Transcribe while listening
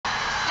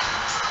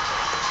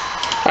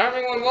Hi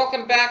everyone,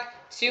 welcome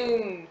back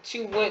to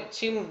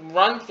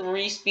Run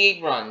 3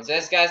 speedruns.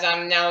 As guys,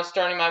 I'm now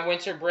starting my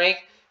winter break.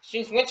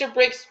 Since winter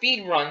break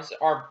speedruns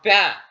are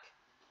back.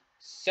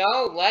 So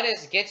let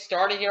us get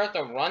started here with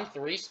the Run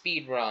 3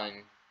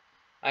 speedrun.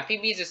 My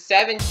PB is a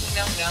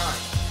 1709.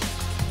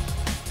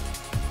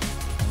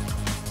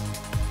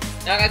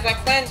 Now guys, my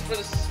plans for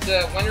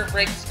the winter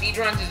break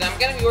speedruns is I'm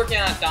going to be working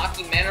on a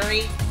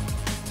documentary.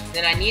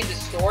 Then I need the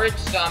storage,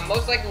 so I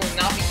most likely will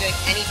not be doing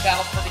any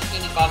Battle for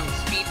Bikini Bottom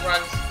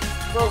speedruns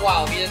for a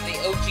while, either the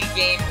OG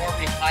game or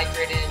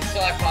Rehydrated, until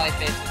I probably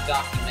finish the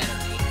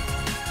documentary.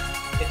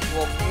 Which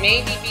will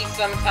maybe be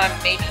sometime,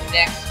 maybe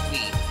next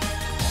week.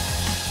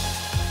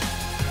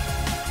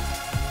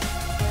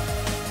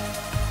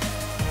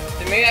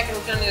 So maybe I can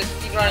return to the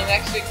speedrunning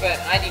next week, but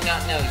I do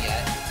not know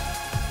yet.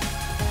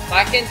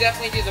 But I can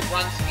definitely do the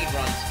run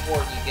speedruns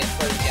for you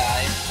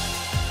guys.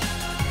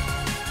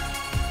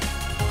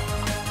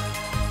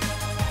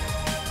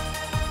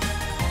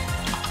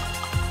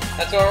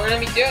 That's what we're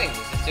going to be doing,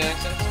 is doing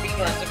some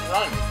speedruns of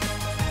Run.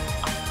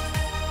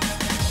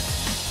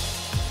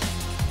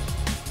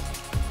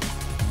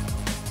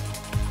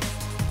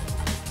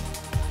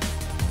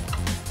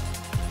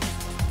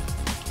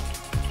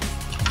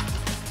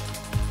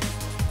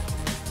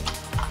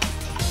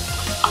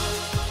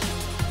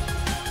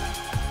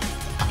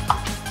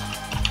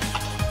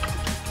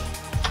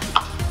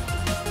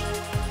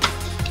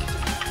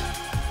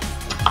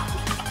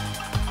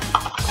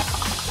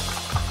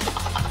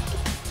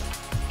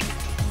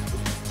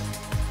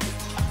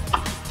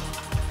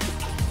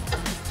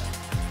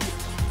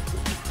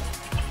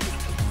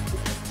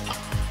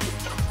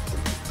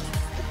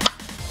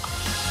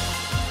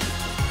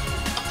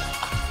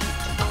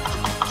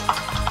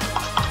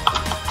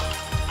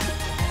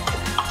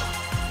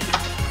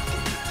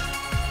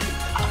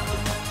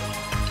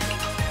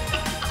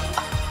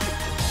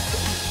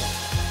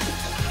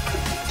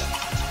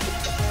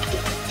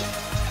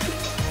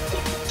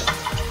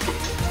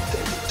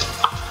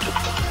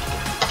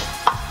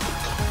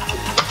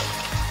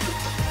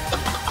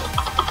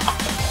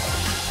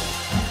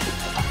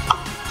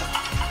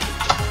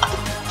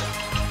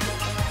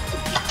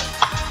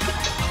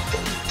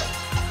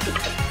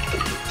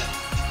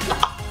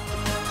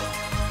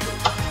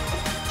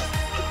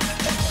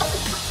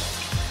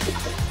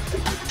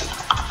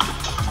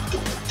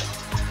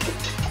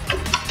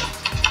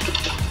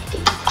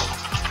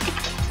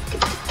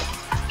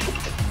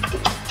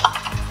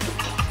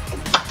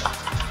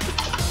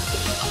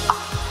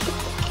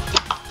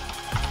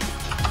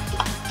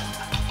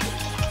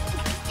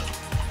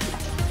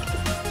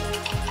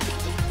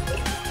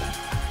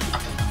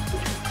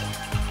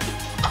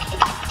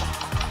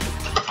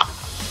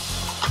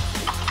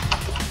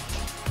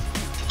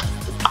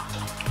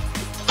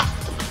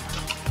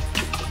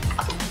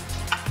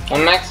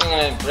 I'm actually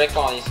going to break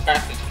all these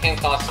cracks, which can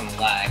cause some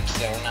lag,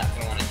 so we're not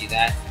going to want to do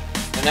that.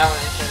 But now we're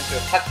going to enter into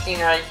a cutscene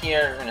right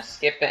here, we're going to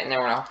skip it, and then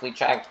we're going to hopefully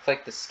try to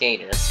click the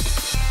skater.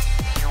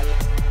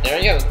 There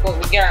we go, cool,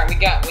 we got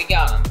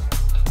him.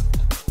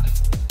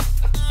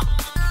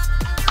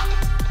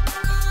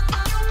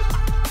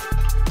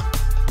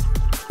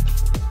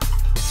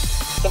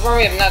 So far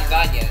we have not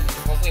died yet,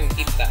 hopefully we can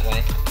keep it that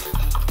way.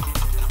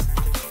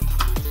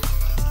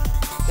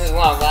 There's a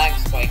lot of lag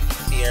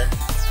spikes here.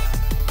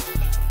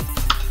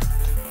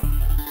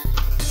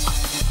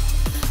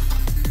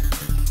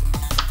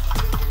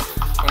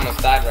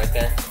 Almost died right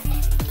there.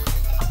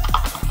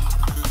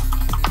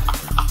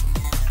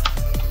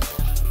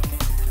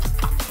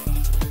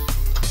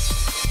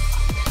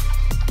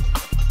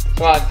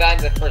 Well, I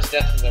died the first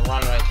death of the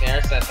run right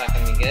there, so that's not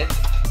going to be good.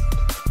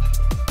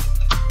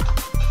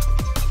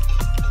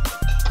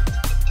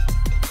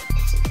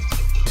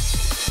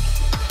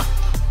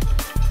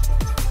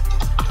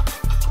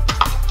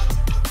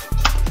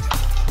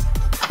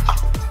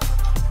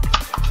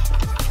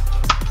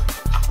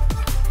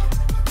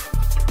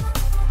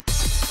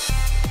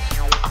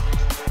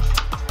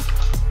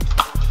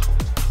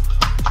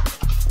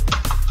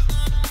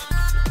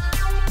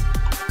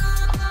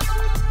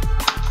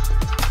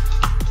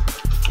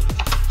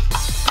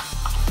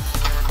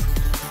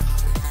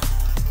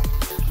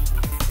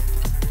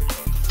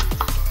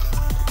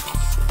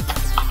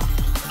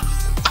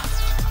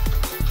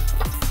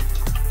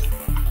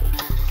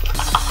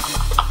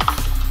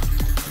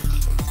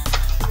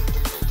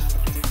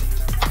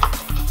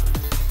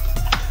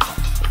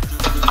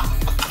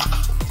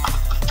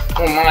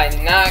 Oh my,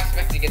 did not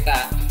expect to get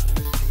that.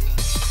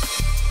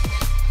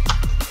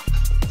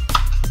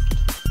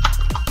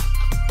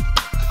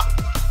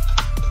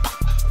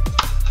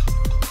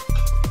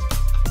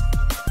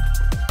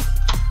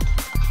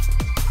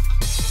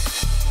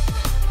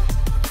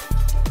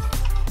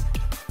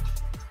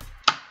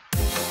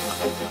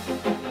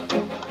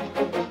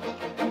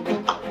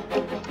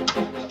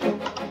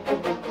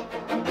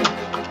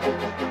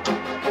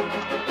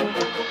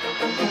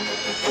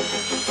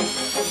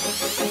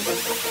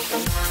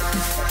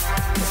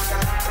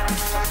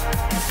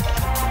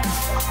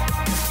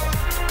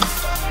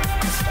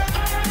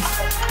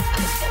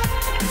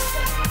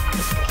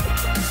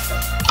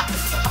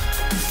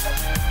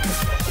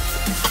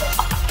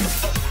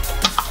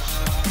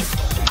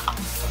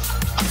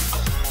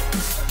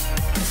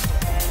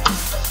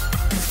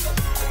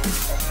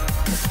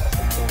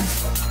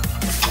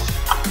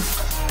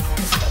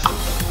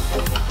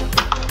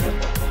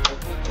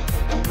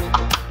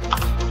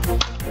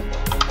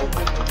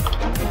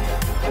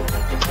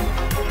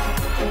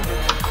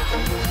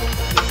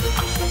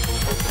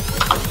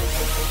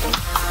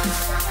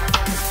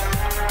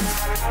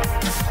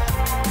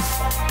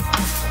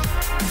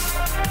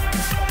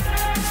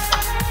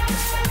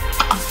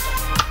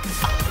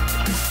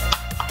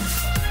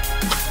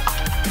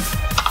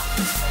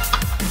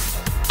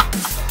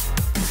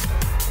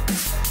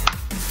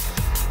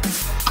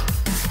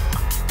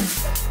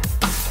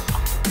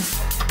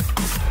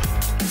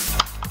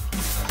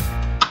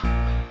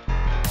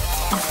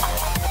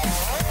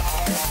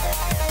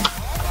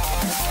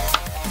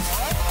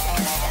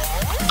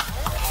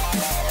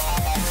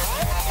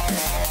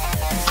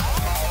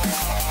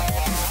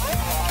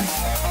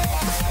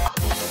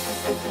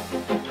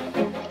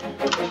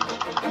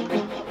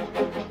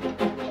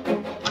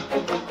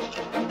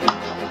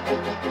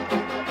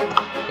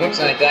 Oops,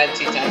 I died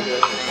 2 times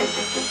over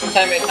the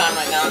time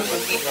right now in the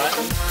speed run.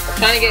 I'm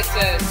trying to get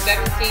to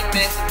 17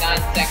 minutes and 9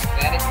 seconds.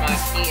 That is my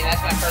key, and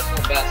that's my personal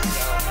best,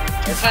 so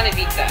we're trying to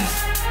beat that.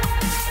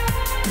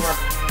 We're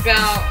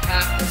about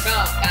past the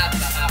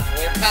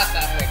halfway. We're past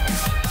halfway point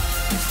right now.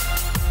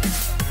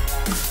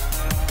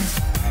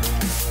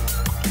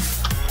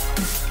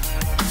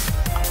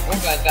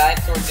 Oops, I died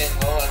towards the end.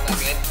 Oh, that's not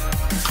good.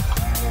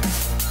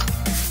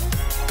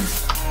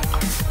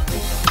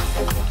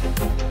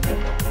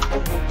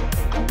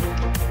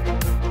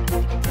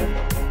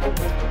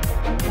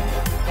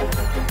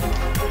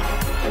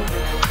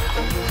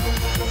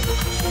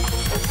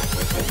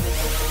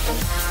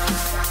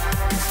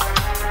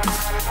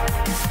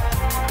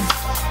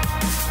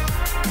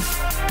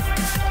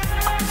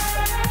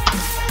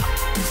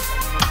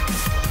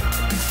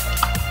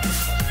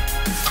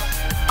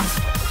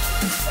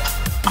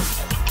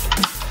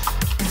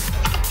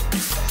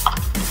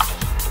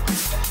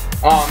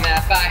 Oh man, I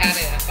thought I had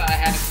it. I thought I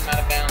had it come out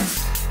of bounds.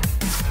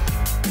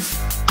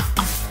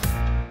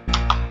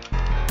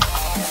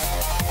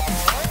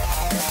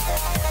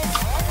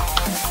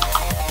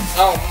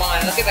 Oh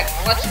my, look at that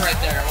clutch right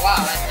there. Wow,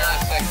 I did not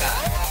expect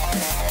that.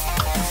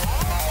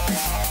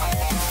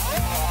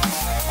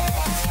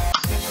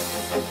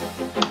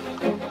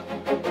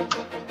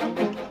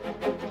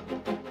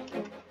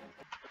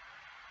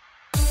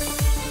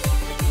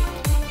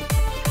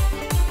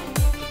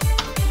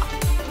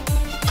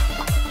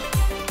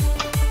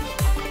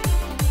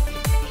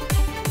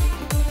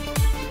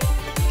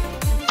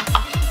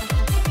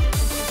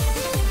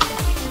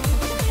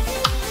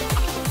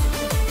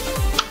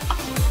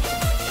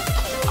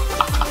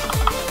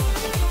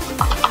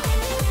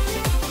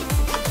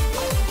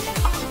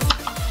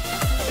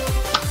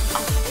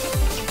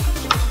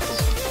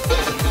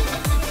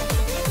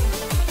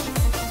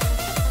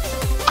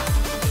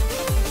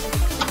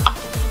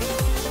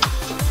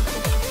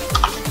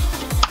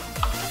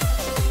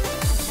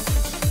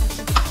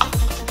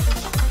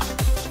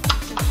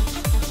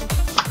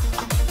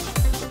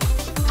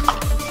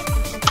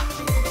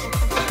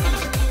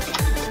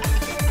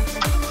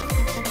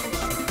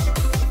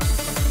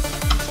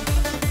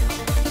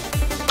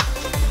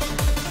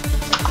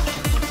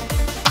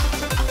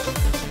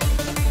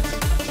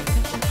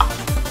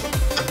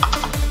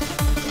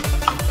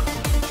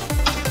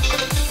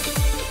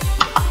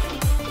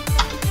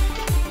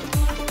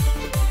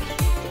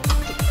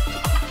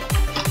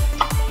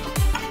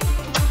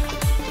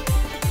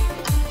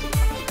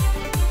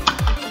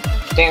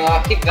 Dang, well,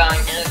 I'll keep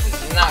dying here.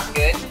 This is not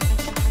good.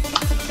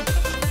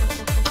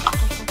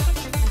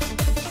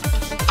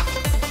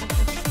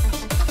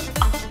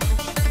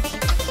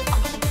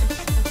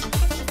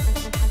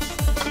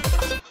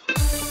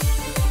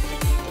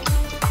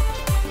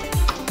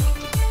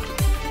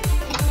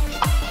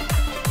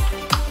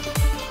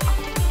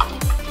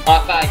 Oh, I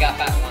thought I got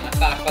that one. I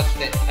thought I clutched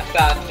it. I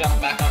thought I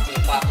jumped back onto the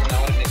platform. That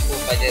would have been cool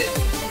if I did.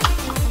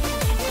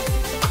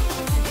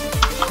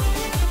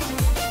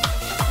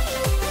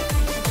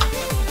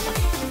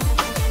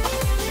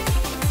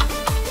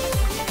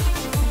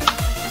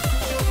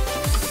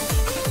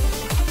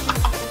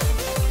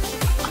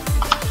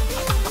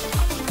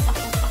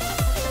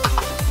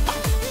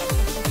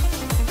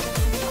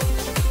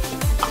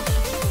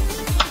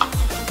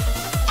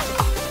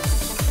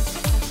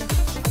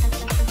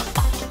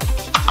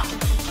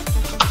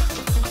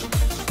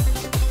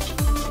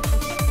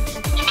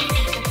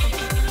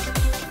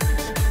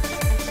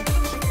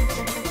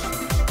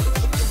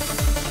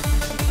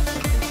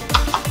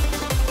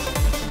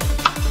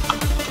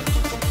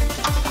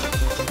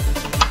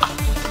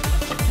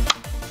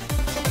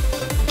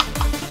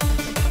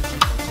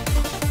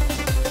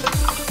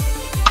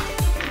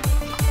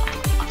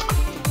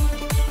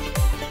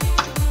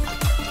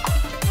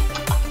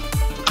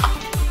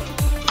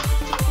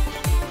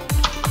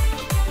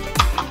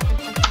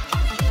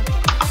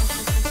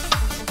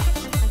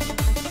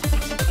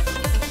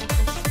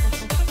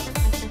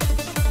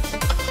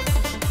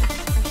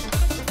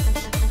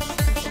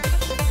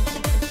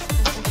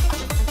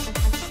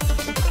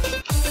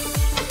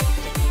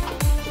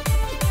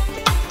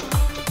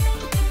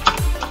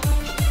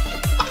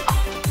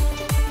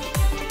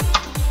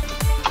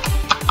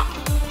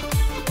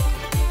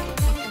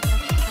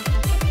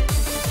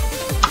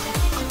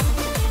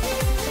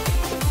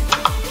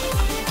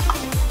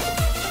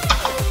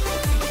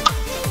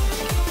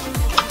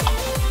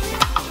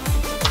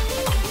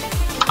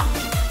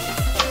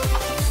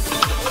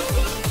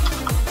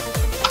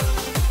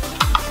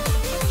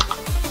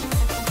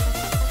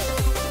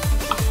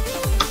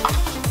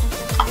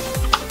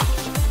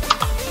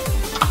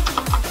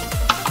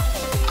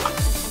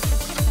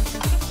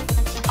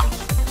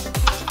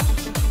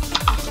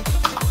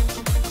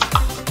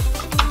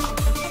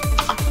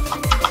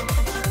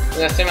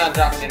 The same amount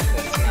dropped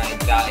inputs and I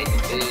died.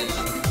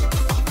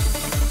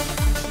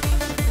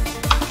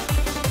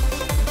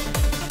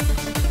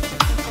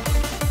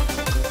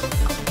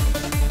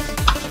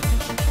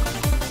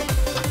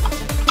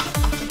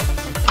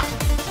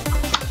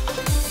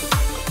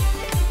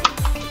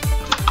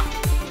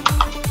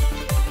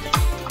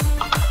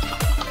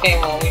 Okay,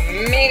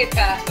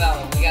 past that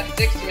one. We got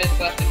 6 minutes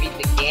left to beat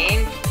the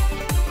game.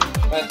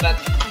 But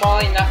that's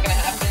probably not gonna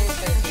happen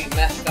since we've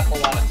messed up a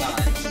lot of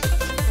times.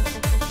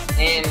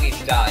 And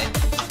we've died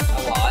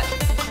a lot.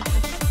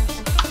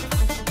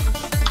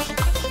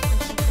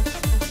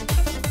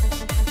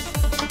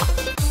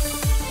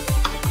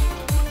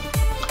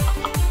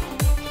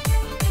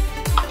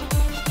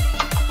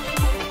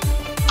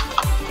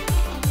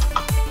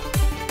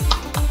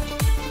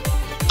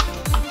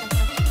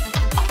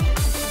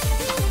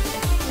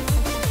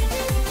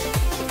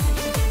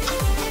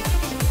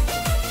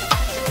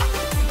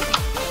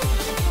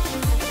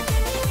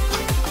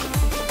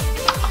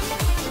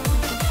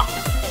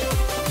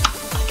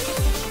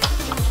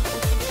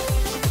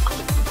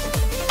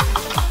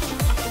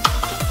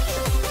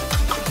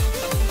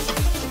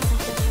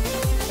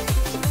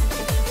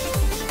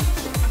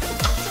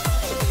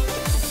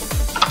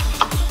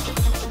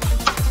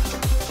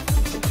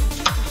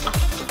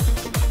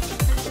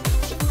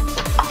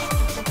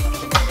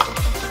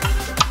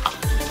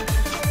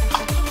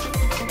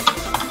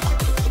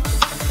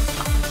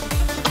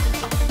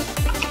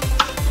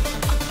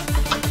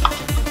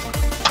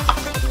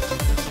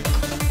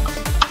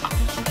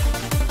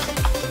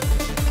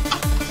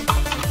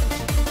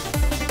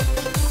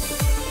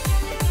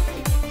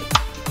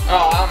 Oh,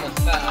 I almost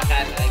thought I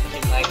had that. I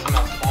can, like,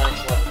 somehow spawn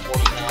into level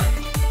 49.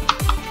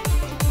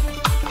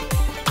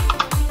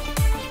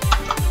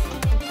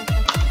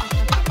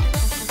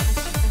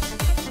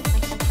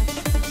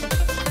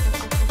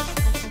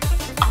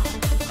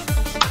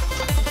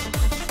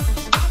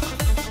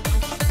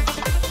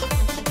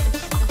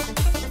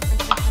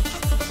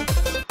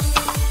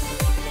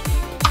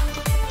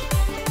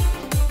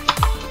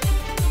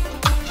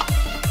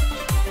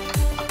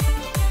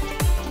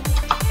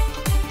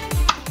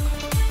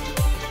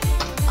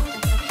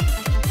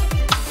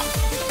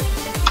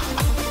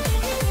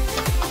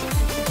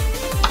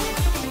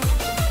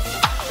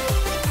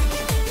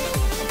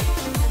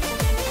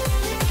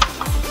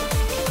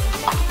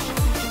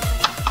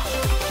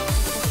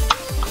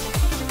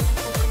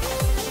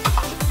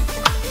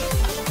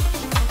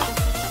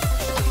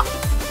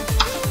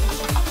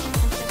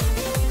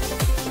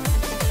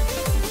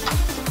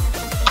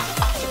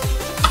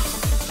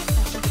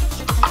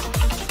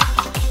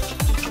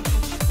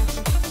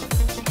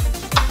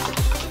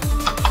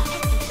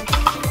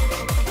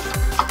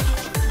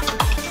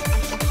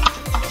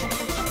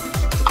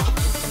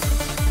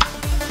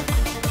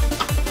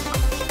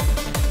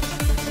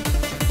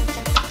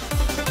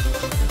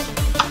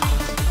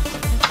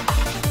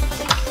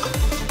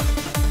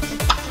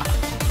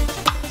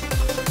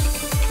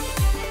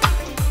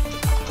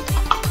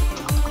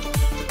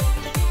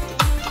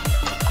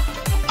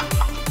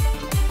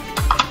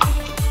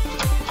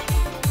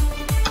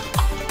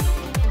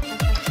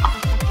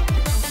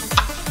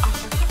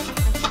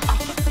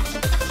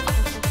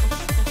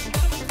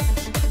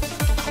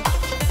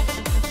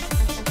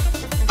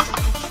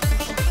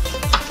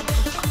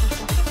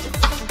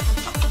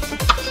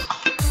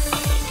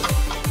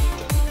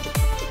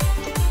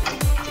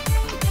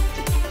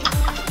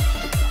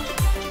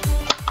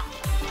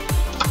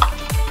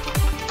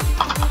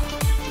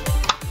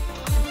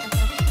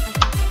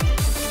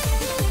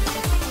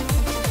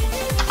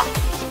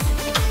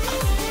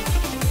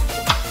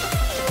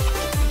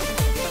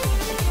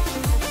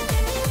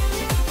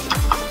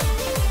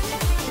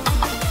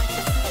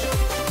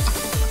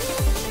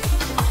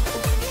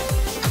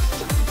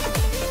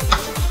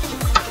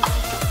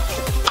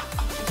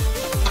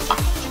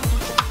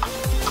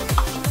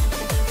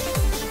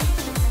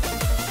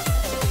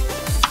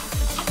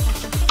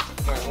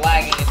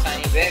 Lagging a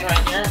tiny bit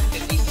right here,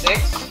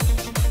 56.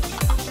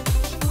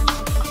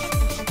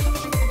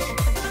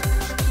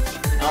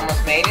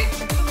 Almost made it.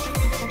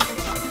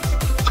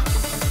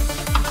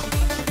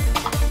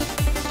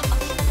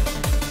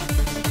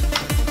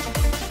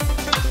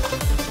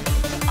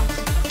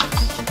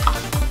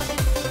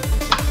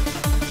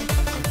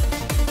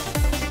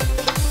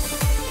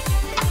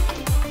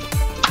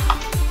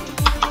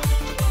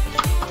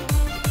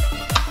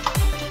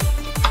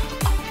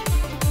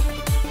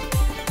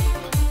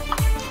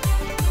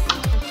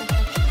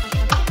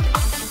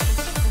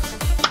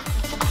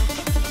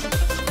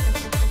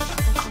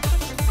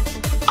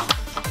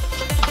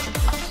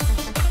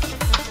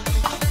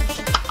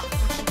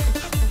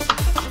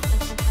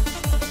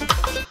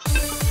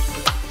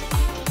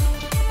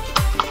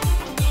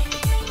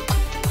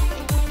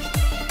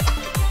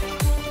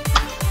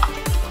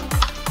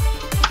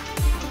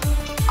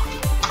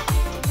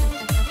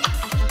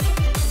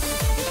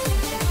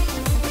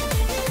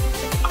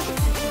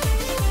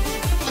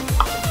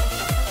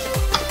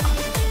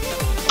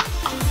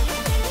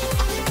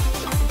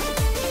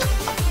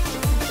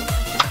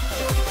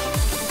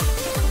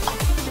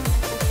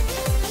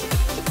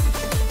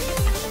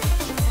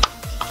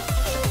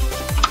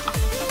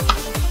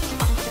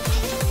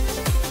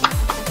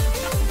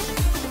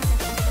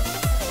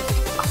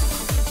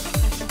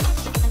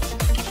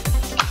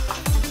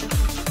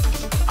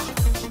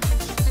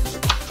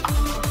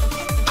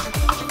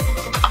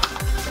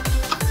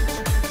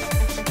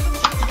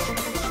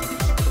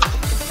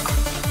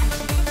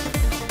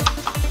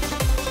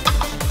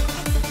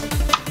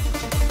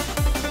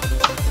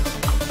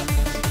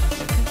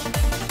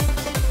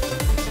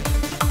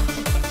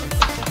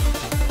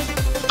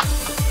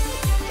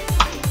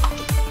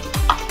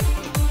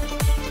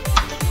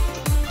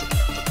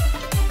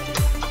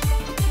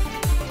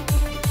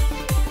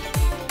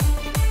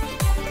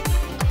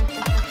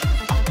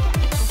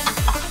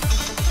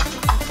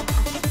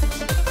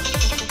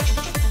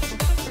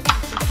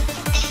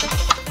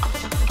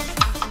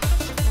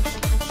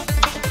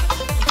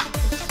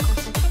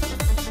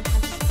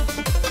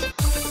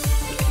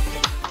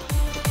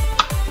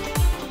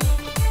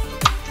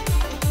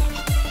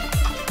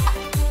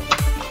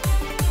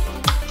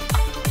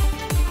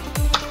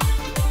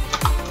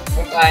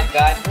 I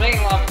died. We're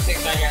making a lot of mistakes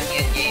right here in the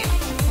end game.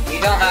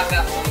 We don't have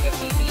that long of a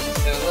PB,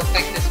 so it looks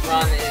like this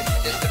run is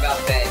just about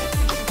dead.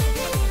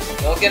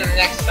 We'll get him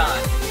next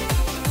time.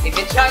 They've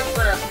been trying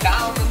for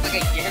about almost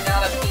like a year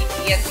now to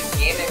PB at this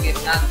game, and we have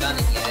not done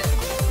it yet.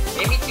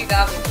 Maybe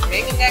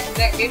maybe next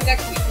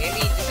week,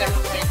 maybe December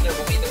 23rd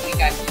will be the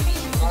week I PB.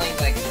 There's only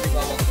like 3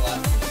 levels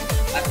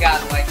left. I've got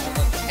like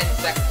almost 10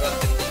 seconds left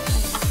to PB.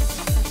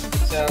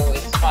 So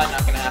it's probably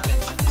not gonna happen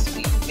this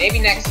week. Maybe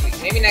next week,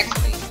 maybe next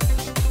week.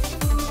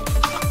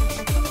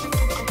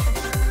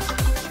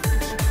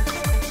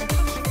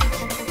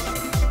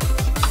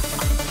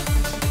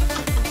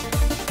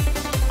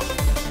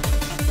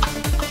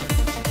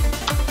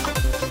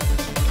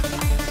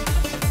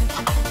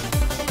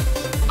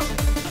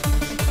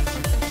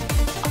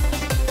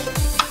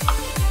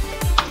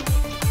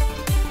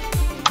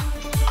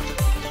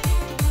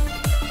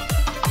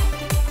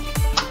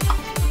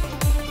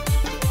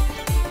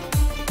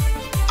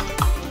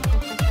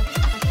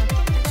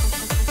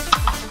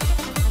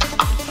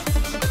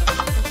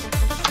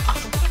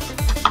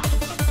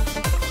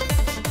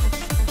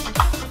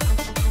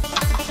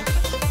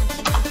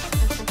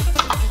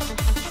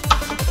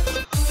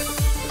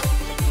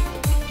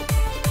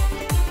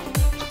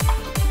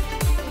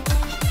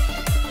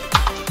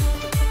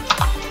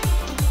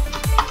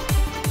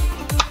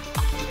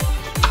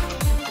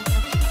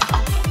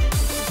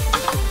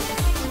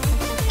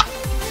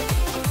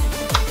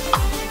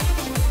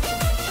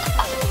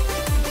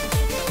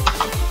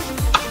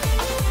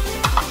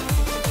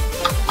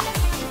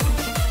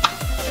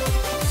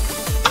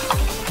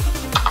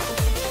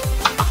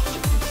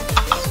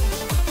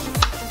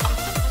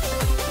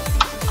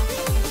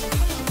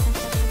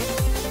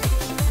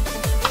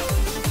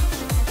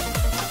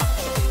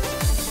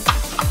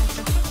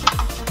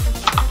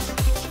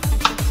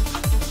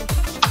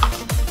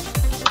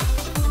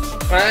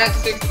 When I had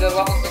the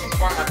level 6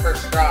 for my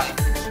first try.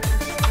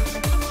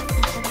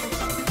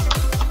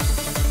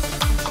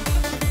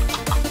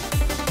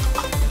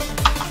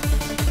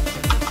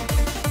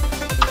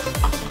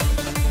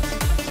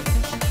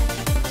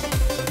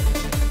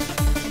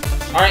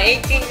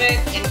 Alright, 18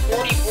 minutes and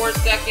 44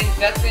 seconds.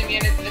 That's gonna be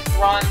the end of this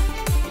run.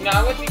 You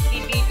know, with the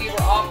PB, we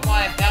were off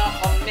by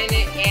about a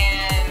minute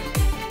and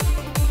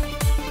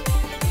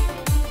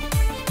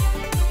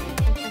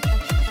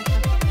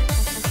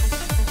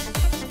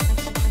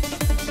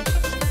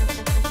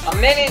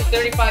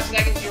 35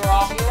 seconds. You were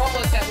off.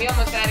 We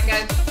almost had it,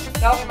 guys.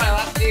 That'll be my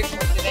last video for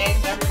today.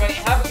 So everybody,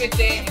 have a good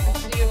day, and we'll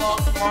see you all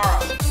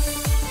tomorrow.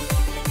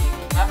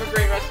 Have a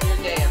great rest of your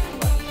day.